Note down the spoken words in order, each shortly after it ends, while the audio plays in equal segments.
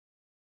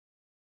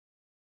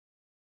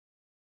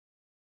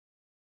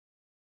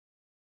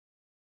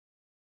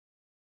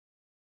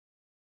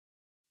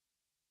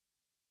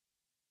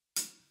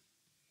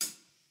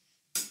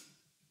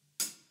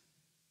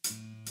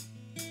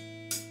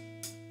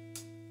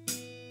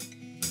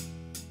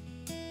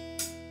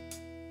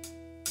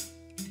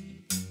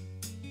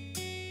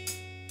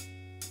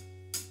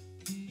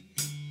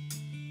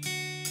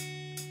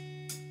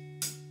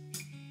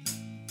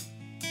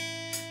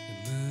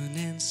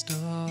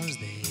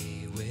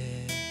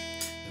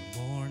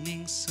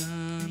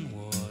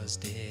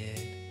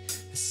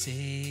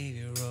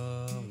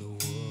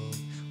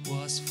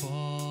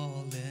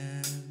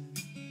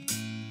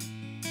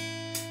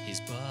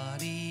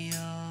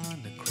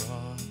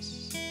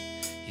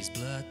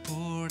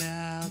poured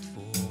out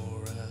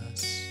for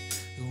us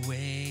the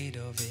weight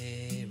of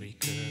every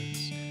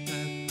curse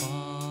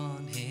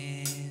upon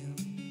him.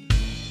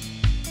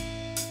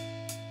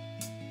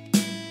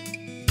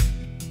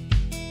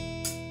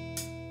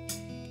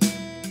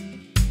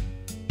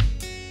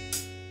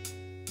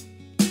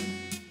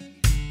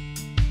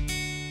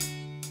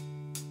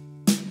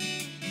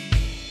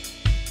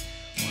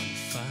 One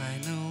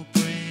final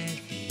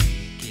breath he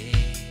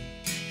gave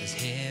as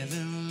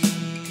heaven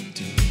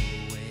looked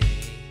away.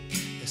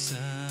 The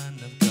Son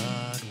of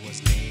God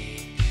was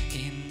laid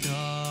in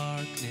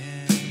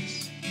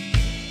darkness.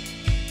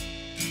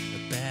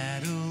 The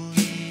battle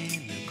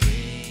in the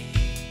grave,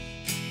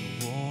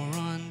 the war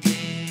on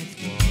death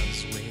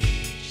was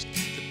waged.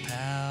 The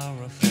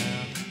power of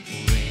hell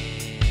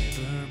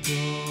forever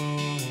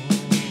broke.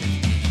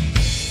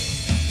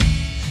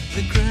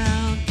 The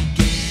ground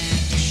began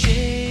to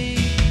shake.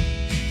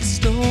 The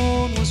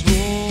stone was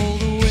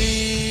rolled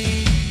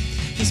away.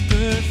 His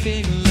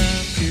perfect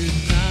love could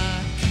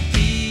not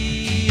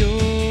be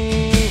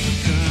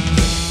overcome.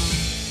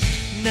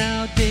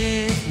 Now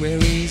death, where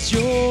is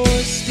your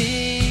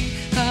sting?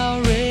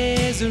 Our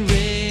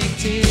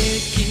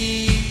resurrected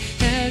King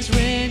has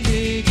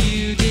rendered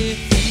you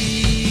defeated.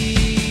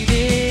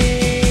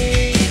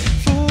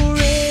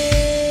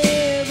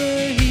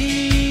 Forever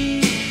he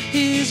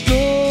is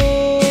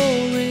glorified.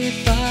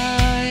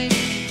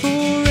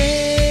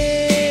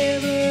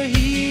 Forever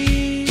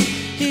he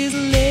is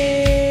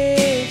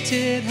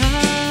lifted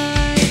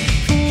high.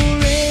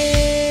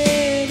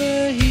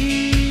 Forever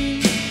he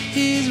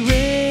is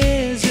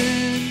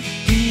risen.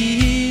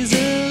 He is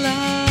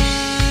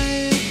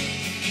alive.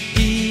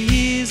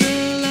 He is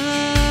alive.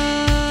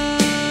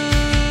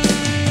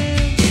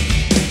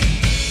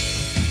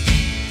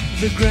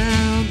 The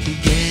ground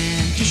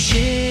began to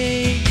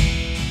shake.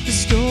 The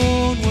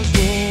stone was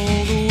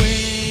rolled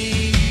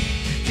away.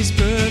 His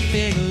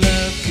perfect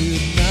love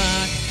could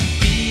not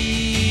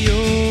be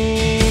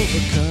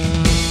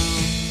overcome.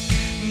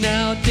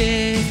 Now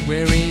death,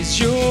 where is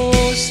your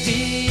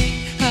sting?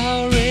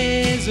 Our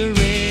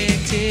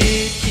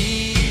resurrected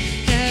King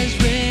has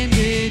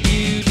rendered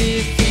you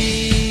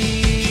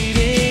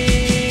defeated.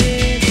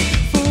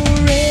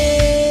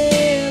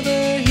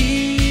 Forever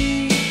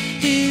he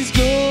is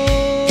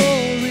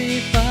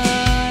glorified.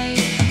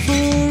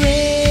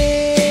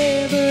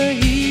 Forever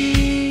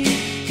he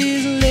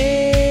is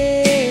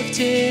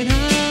lifted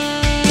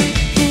high.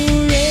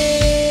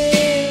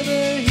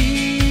 Forever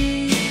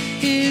he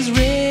is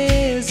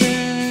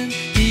risen.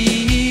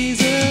 He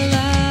is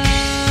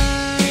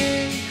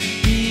alive.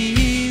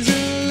 He is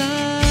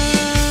alive.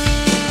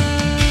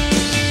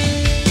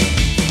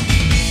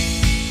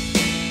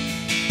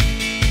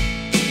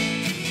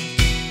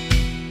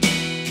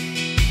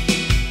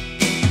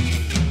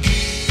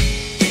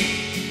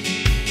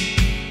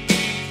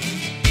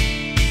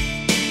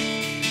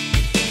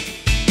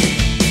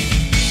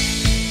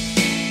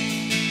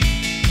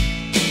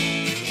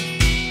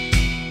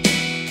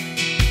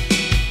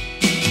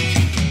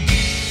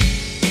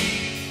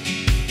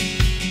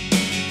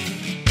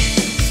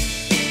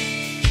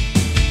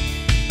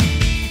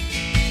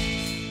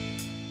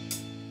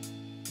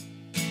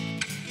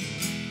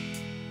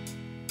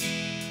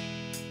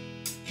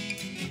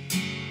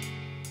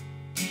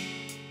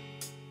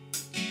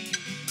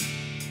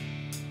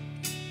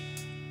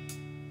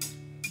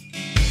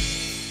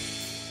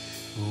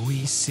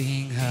 We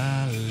sing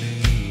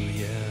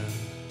hallelujah.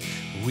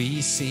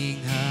 We sing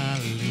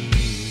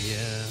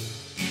hallelujah.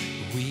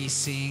 We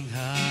sing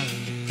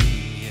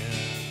hallelujah.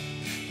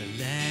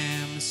 The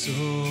Lamb is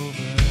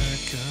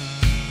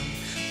overcome.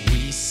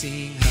 We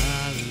sing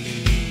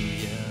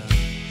hallelujah.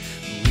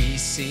 We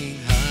sing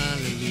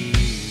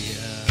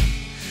hallelujah.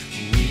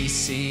 We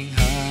sing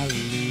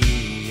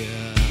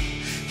hallelujah.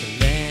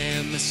 The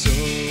Lamb is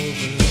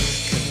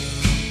overcome.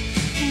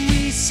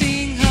 We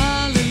sing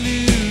hallelujah.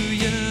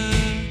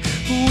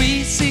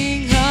 We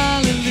sing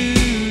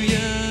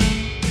hallelujah.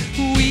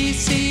 We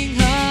sing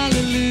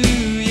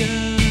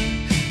hallelujah.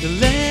 The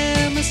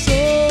Lamb is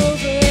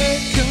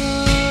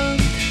overcome.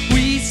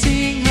 We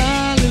sing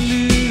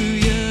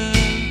hallelujah.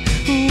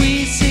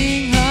 We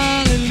sing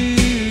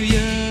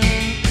hallelujah.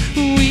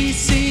 We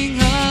sing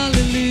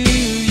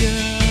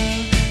hallelujah.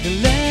 The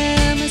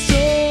Lamb is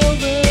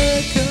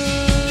overcome.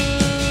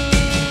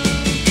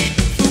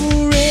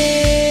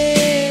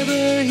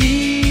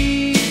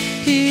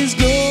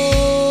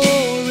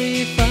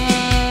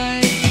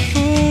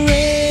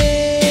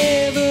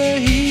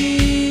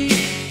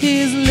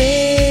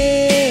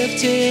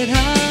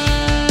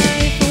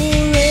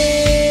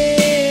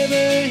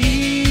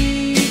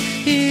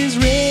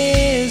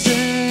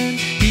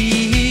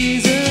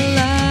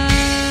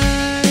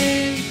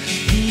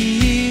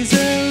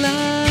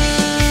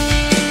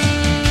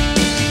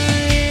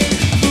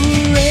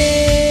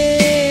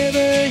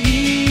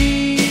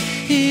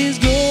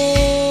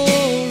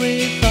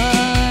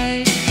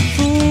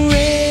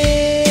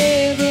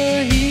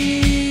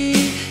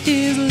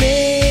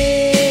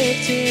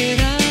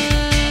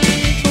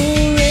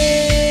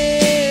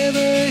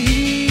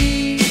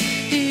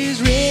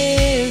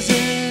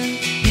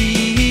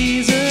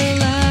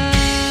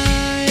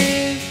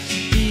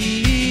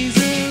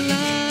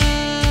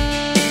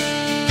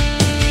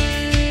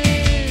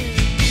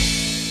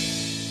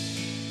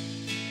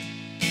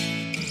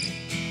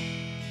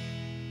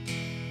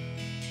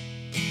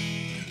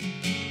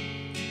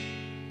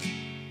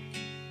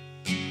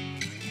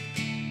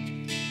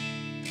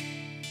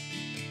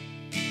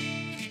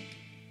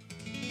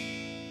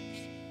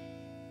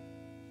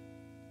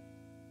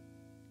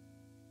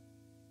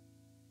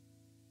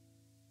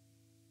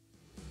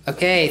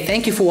 Okay,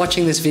 thank you for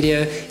watching this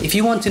video. If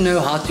you want to know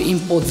how to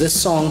import this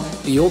song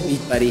to your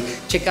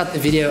BeatBuddy, check out the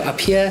video up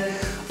here.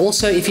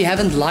 Also, if you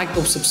haven't liked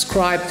or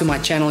subscribed to my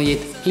channel yet,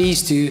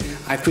 please do.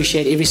 I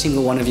appreciate every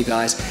single one of you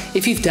guys.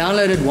 If you've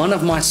downloaded one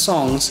of my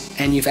songs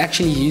and you've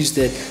actually used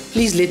it,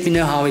 please let me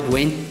know how it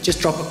went.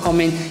 Just drop a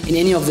comment in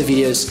any of the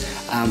videos.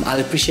 I'll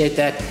appreciate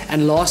that.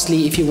 And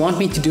lastly, if you want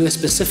me to do a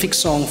specific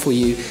song for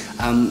you,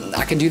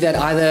 I can do that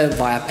either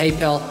via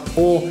PayPal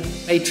or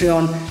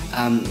Patreon.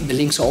 The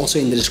links are also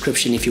in the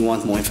description if you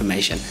want more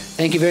information.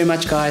 Thank you very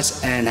much,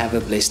 guys, and have a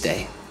blessed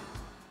day.